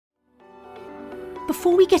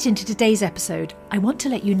Before we get into today's episode, I want to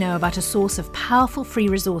let you know about a source of powerful free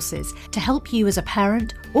resources to help you as a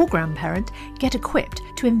parent or grandparent get equipped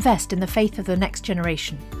to invest in the faith of the next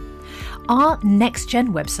generation. Our Next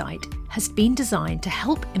Gen website has been designed to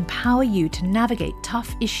help empower you to navigate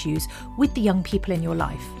tough issues with the young people in your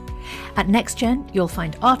life. At Next Gen, you'll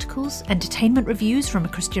find articles, entertainment reviews from a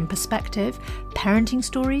Christian perspective, parenting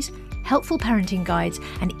stories, helpful parenting guides,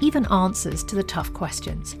 and even answers to the tough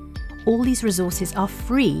questions. All these resources are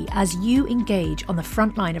free as you engage on the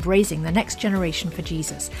front line of raising the next generation for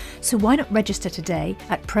Jesus. So why not register today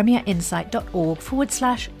at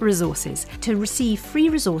premierinsight.org/resources to receive free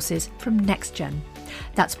resources from Next Gen.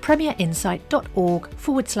 That's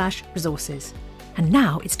premierinsight.org/resources. And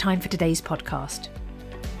now it's time for today's podcast.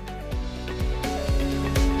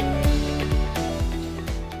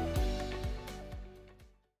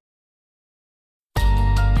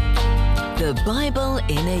 The Bible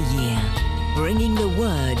in a Year, bringing the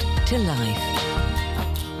Word to life.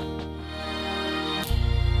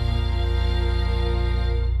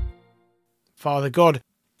 Father God,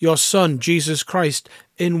 your Son, Jesus Christ,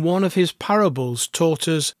 in one of his parables taught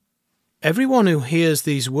us, "Everyone who hears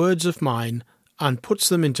these words of mine and puts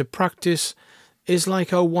them into practice is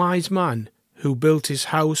like a wise man who built his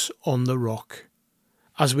house on the rock."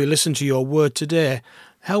 As we listen to your word today,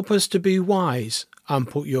 help us to be wise and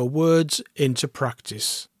put your words into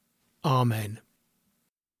practice. Amen.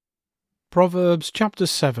 Proverbs chapter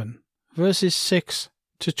 7, verses 6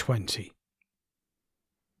 to 20.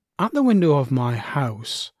 At the window of my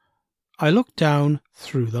house, I looked down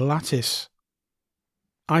through the lattice.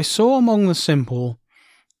 I saw among the simple,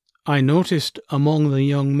 I noticed among the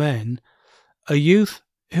young men, a youth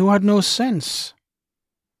who had no sense.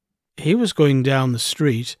 He was going down the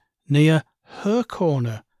street near her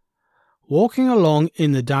corner, walking along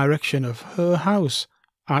in the direction of her house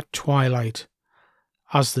at twilight,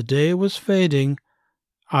 as the day was fading,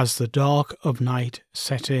 as the dark of night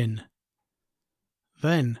set in.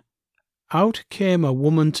 Then out came a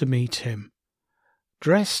woman to meet him,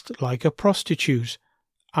 dressed like a prostitute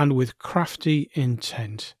and with crafty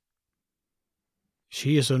intent.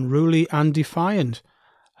 She is unruly and defiant.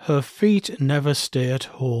 Her feet never stay at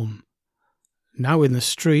home. Now in the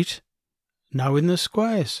street, now in the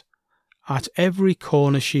squares, at every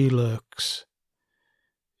corner she lurks.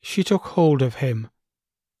 She took hold of him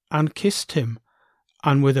and kissed him,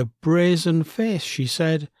 and with a brazen face she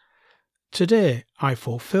said, "Today I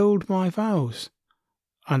fulfilled my vows,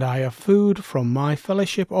 and I have food from my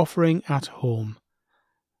fellowship offering at home.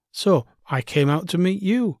 So I came out to meet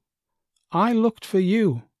you. I looked for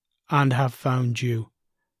you and have found you.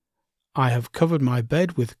 I have covered my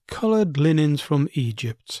bed with coloured linens from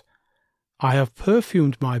Egypt. I have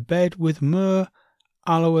perfumed my bed with myrrh,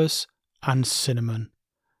 aloes, and cinnamon.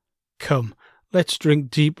 Come, let's drink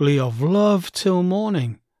deeply of love till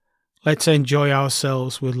morning. Let's enjoy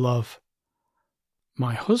ourselves with love.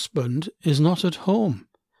 My husband is not at home.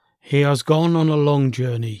 He has gone on a long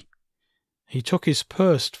journey. He took his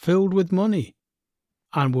purse filled with money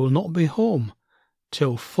and will not be home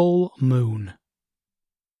till full moon."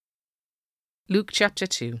 Luke chapter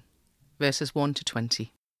 2, verses 1 to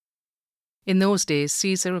 20. In those days,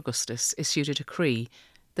 Caesar Augustus issued a decree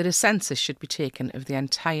that a census should be taken of the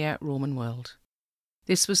entire Roman world.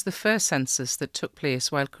 This was the first census that took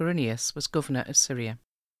place while Quirinius was governor of Syria,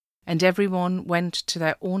 and everyone went to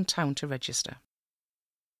their own town to register.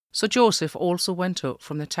 So Joseph also went up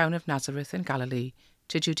from the town of Nazareth in Galilee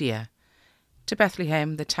to Judea, to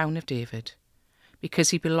Bethlehem, the town of David, because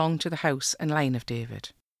he belonged to the house and line of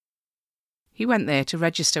David. He went there to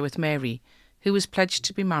register with Mary, who was pledged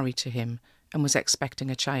to be married to him and was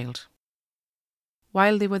expecting a child.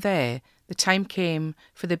 While they were there, the time came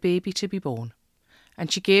for the baby to be born,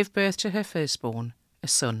 and she gave birth to her firstborn, a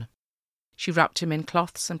son. She wrapped him in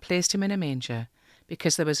cloths and placed him in a manger,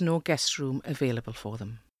 because there was no guest room available for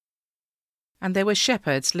them. And there were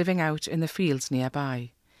shepherds living out in the fields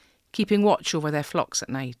nearby, keeping watch over their flocks at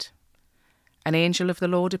night. An angel of the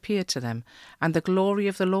Lord appeared to them, and the glory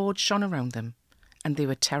of the Lord shone around them, and they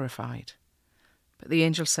were terrified. But the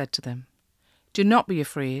angel said to them, "Do not be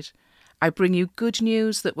afraid. I bring you good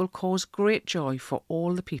news that will cause great joy for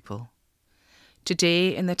all the people.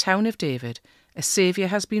 Today, in the town of David, a Saviour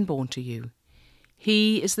has been born to you.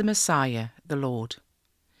 He is the Messiah, the Lord.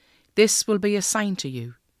 This will be a sign to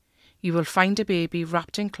you. You will find a baby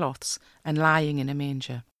wrapped in cloths and lying in a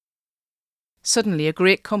manger." Suddenly a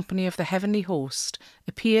great company of the heavenly host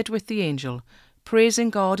appeared with the angel,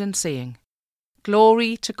 praising God and saying,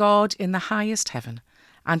 "Glory to God in the highest heaven,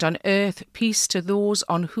 and on earth peace to those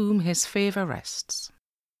on whom his favour rests."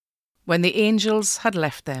 When the angels had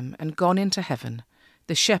left them and gone into heaven,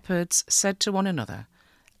 the shepherds said to one another,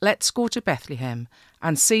 "Let's go to Bethlehem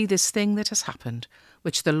and see this thing that has happened,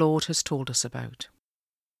 which the Lord has told us about."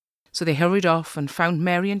 So they hurried off and found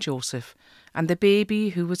Mary and Joseph and the baby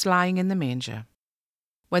who was lying in the manger.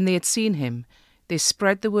 When they had seen him, they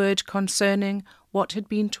spread the word concerning what had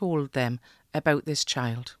been told them about this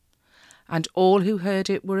child. And all who heard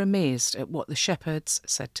it were amazed at what the shepherds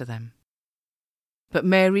said to them. But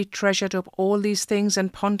Mary treasured up all these things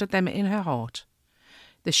and pondered them in her heart.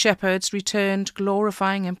 The shepherds returned,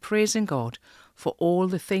 glorifying and praising God for all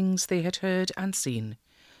the things they had heard and seen,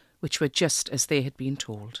 which were just as they had been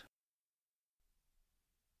told.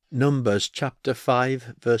 Numbers chapter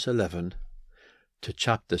 5 verse 11 to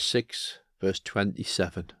chapter 6 verse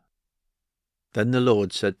 27. Then the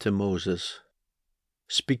Lord said to Moses,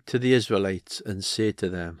 "Speak to the Israelites and say to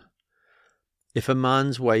them, if a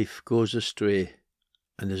man's wife goes astray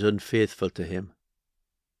and is unfaithful to him,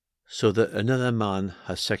 so that another man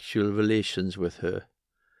has sexual relations with her,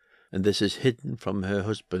 and this is hidden from her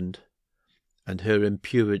husband, and her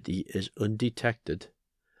impurity is undetected,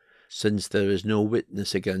 since there is no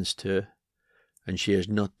witness against her, and she has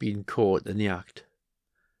not been caught in the act.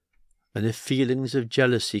 And if feelings of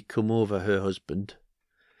jealousy come over her husband,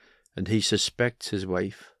 and he suspects his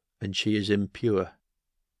wife, and she is impure,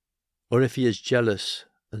 or if he is jealous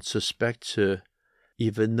and suspects her,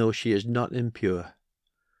 even though she is not impure,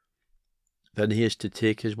 then he is to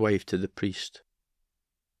take his wife to the priest.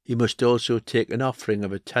 He must also take an offering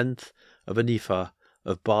of 1/10 of an ephah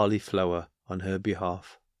of barley flour on her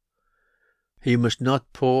behalf. He must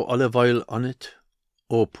not pour olive oil on it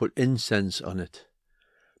or put incense on it,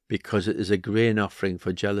 because it is a grain offering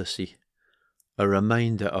for jealousy, a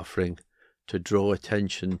reminder offering to draw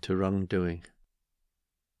attention to wrongdoing.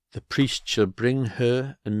 The priest shall bring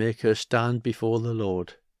her and make her stand before the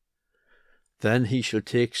Lord. Then he shall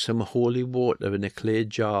take some holy water in a clay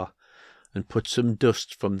jar and put some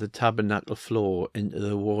dust from the tabernacle floor into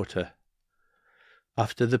the water.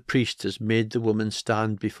 After the priest has made the woman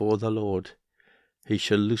stand before the Lord, he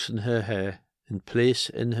shall loosen her hair and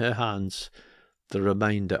place in her hands the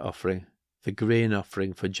reminder offering, the grain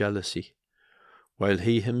offering for jealousy, while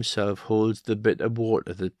he himself holds the bitter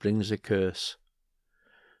water that brings a curse.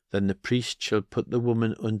 Then the priest shall put the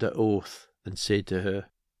woman under oath and say to her,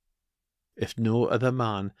 if no other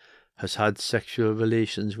man has had sexual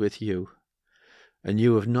relations with you, and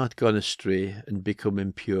you have not gone astray and become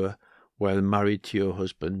impure while married to your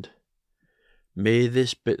husband, may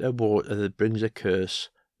this bitter water that brings a curse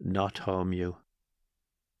not harm you.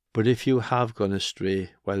 But if you have gone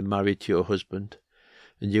astray while married to your husband,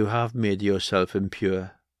 and you have made yourself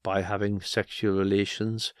impure by having sexual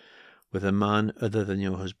relations with a man other than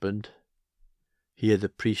your husband, here the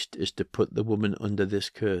priest is to put the woman under this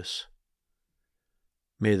curse.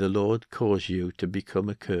 May the Lord cause you to become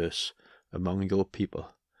a curse among your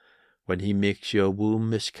people, when he makes your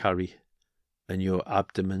womb miscarry and your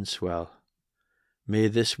abdomen swell. May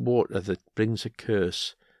this water that brings a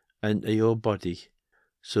curse enter your body,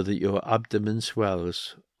 so that your abdomen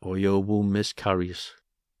swells or your womb miscarries.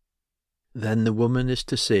 Then the woman is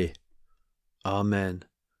to say, Amen,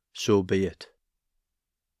 so be it.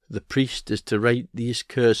 The priest is to write these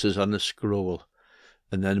curses on a scroll,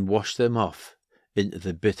 and then wash them off into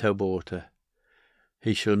the bitter water.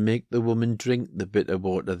 He shall make the woman drink the bitter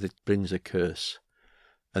water that brings a curse,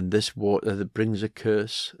 and this water that brings a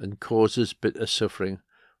curse and causes bitter suffering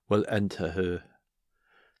will enter her.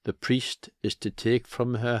 The priest is to take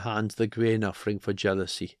from her hands the grain offering for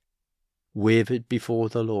jealousy, wave it before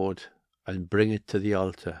the Lord, and bring it to the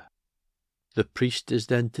altar. The priest is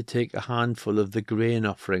then to take a handful of the grain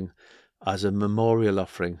offering as a memorial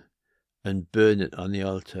offering and burn it on the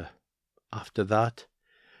altar. After that,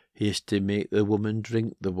 he is to make the woman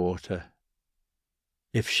drink the water.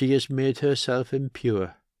 If she has made herself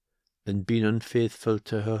impure and been unfaithful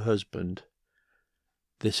to her husband,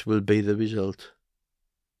 this will be the result.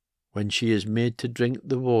 When she is made to drink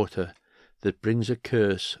the water that brings a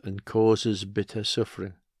curse and causes bitter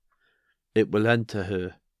suffering, it will enter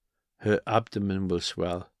her, her abdomen will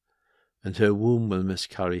swell, and her womb will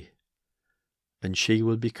miscarry, and she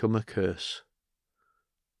will become a curse.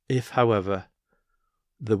 If, however,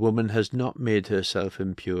 the woman has not made herself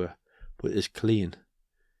impure, but is clean,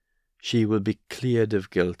 she will be cleared of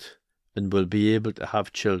guilt and will be able to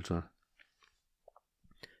have children.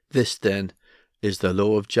 This, then, is the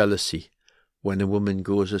law of jealousy when a woman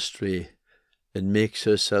goes astray and makes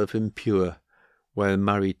herself impure while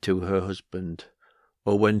married to her husband,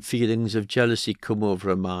 or when feelings of jealousy come over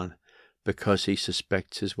a man because he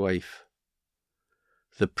suspects his wife.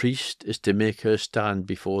 The priest is to make her stand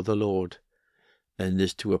before the Lord, and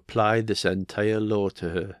is to apply this entire law to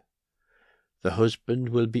her. The husband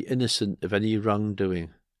will be innocent of any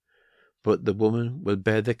wrongdoing, but the woman will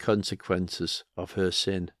bear the consequences of her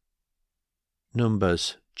sin.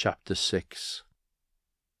 Numbers chapter 6.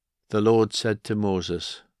 The Lord said to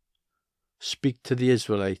Moses, "Speak to the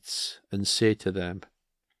Israelites and say to them,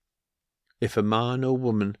 if a man or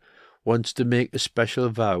woman wants to make a special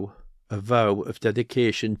vow, a vow of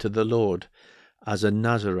dedication to the Lord as a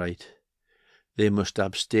Nazirite, they must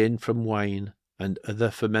abstain from wine and other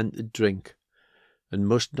fermented drink, and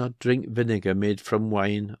must not drink vinegar made from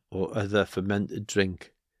wine or other fermented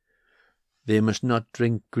drink. They must not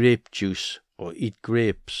drink grape juice or eat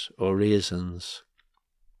grapes or raisins.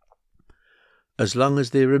 As long as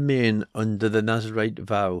they remain under the Nazirite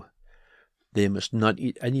vow, they must not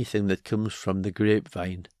eat anything that comes from the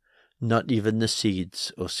grapevine, not even the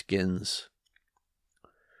seeds or skins.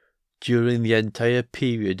 During the entire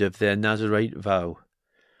period of their Nazirite vow,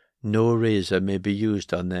 no razor may be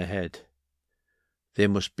used on their head. They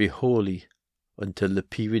must be holy until the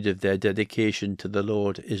period of their dedication to the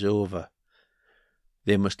Lord is over.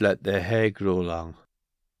 They must let their hair grow long.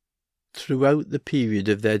 Throughout the period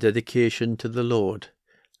of their dedication to the Lord,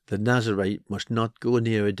 the Nazirite must not go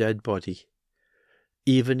near a dead body.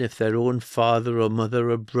 Even if their own father or mother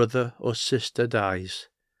or brother or sister dies,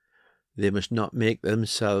 they must not make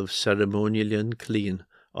themselves ceremonially unclean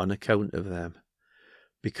on account of them,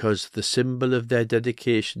 because the symbol of their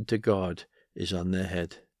dedication to God is on their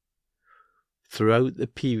head. Throughout the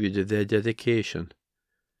period of their dedication,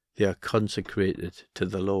 they are consecrated to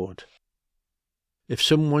the Lord. If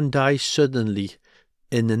someone dies suddenly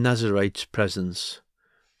in the Nazirite's presence,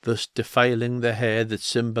 thus defiling the hair that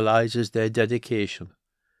symbolizes their dedication,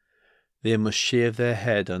 they must shave their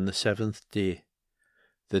head on the 7th day,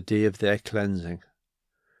 the day of their cleansing.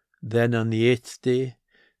 Then on the 8th day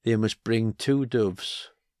they must bring 2 doves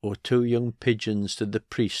or 2 young pigeons to the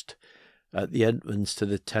priest at the entrance to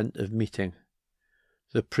the tent of meeting.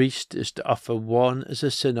 The priest is to offer one as a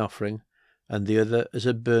sin offering and the other as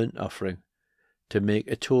a burnt offering, to make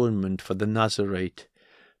atonement for the Nazirite,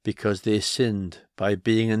 because they sinned by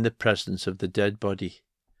being in the presence of the dead body.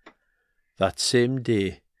 That same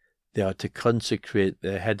day they are to consecrate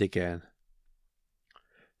their head again.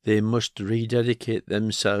 They must rededicate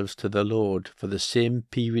themselves to the Lord for the same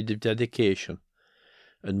period of dedication,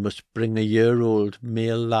 and must bring a year-old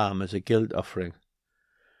male lamb as a guilt offering.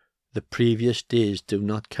 The previous days do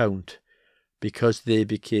not count, because they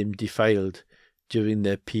became defiled during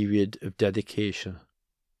their period of dedication.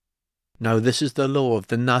 Now this is the law of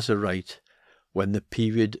the Nazirite when the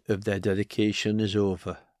period of their dedication is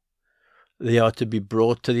over. They are to be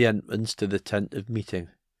brought to the entrance to the tent of meeting.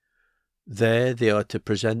 There they are to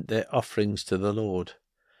present their offerings to the Lord: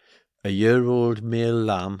 a year-old male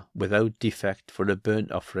lamb without defect for a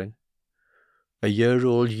burnt offering, a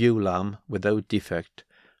year-old ewe lamb without defect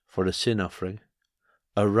for a sin offering,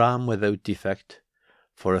 a ram without defect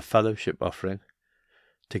for a fellowship offering,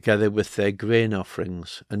 together with their grain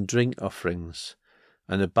offerings and drink offerings,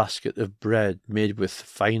 and a basket of bread made with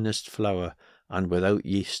finest flour and without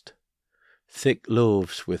yeast, thick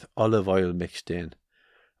loaves with olive oil mixed in,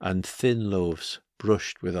 and thin loaves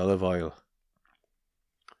brushed with olive oil.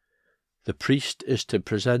 The priest is to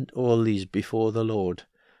present all these before the Lord,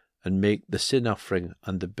 and make the sin offering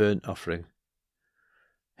and the burnt offering.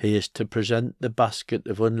 He is to present the basket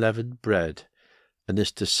of unleavened bread, and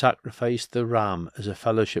is to sacrifice the ram as a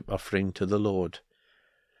fellowship offering to the Lord,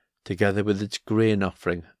 together with its grain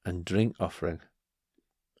offering and drink offering.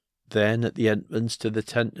 Then at the entrance to the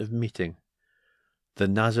tent of meeting, the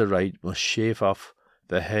Nazirite must shave off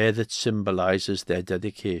the hair that symbolizes their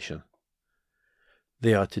dedication.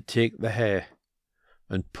 They are to take the hair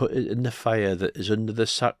and put it in the fire that is under the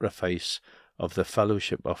sacrifice of the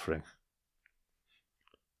fellowship offering.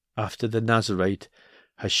 After the Nazirite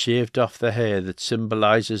has shaved off the hair that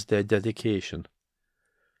symbolizes their dedication,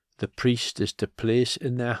 the priest is to place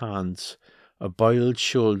in their hands a boiled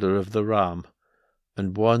shoulder of the ram,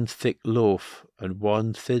 and 1 thick loaf and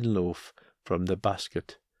 1 thin loaf from the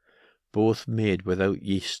basket, both made without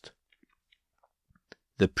yeast.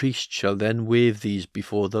 The priest shall then wave these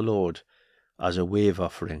before the Lord as a wave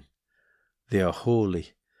offering. They are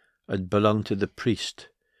holy, and belong to the priest,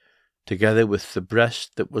 together with the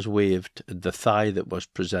breast that was waved and the thigh that was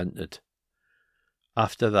presented.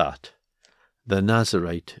 After that, the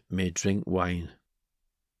Nazirite may drink wine.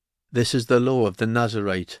 This is the law of the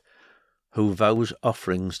Nazirite, who vows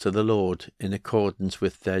offerings to the Lord in accordance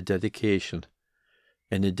with their dedication,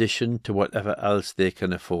 in addition to whatever else they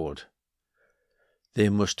can afford. They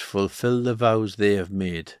must fulfill the vows they have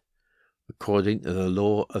made, according to the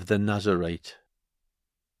law of the Nazirite.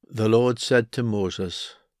 The Lord said to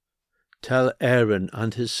Moses, "Tell Aaron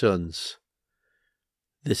and his sons,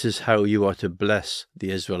 this is how you are to bless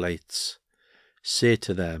the Israelites. Say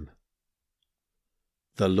to them,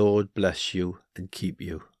 the Lord bless you and keep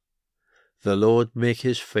you. The Lord make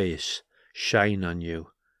his face shine on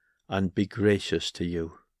you and be gracious to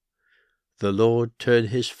you. The Lord turn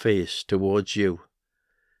his face towards you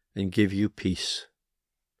and give you peace.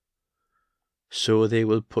 So they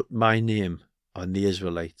will put my name on the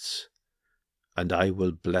Israelites, and I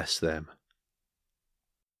will bless them."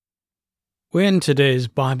 We end today's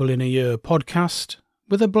Bible in a Year podcast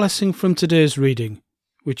with a blessing from today's reading,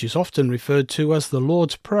 which is often referred to as the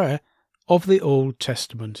Lord's Prayer of the Old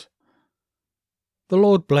Testament. The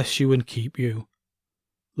Lord bless you and keep you.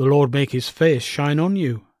 The Lord make his face shine on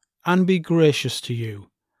you and be gracious to you.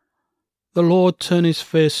 The Lord turn his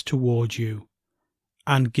face toward you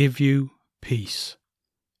and give you peace.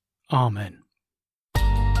 Amen.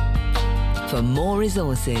 For more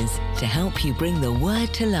resources to help you bring the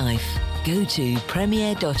word to life, go to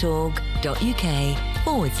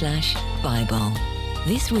premier.org.uk/Bible.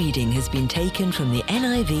 This reading has been taken from the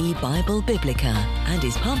NIV Bible Biblica and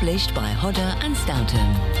is published by Hodder and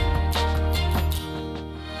Stoughton.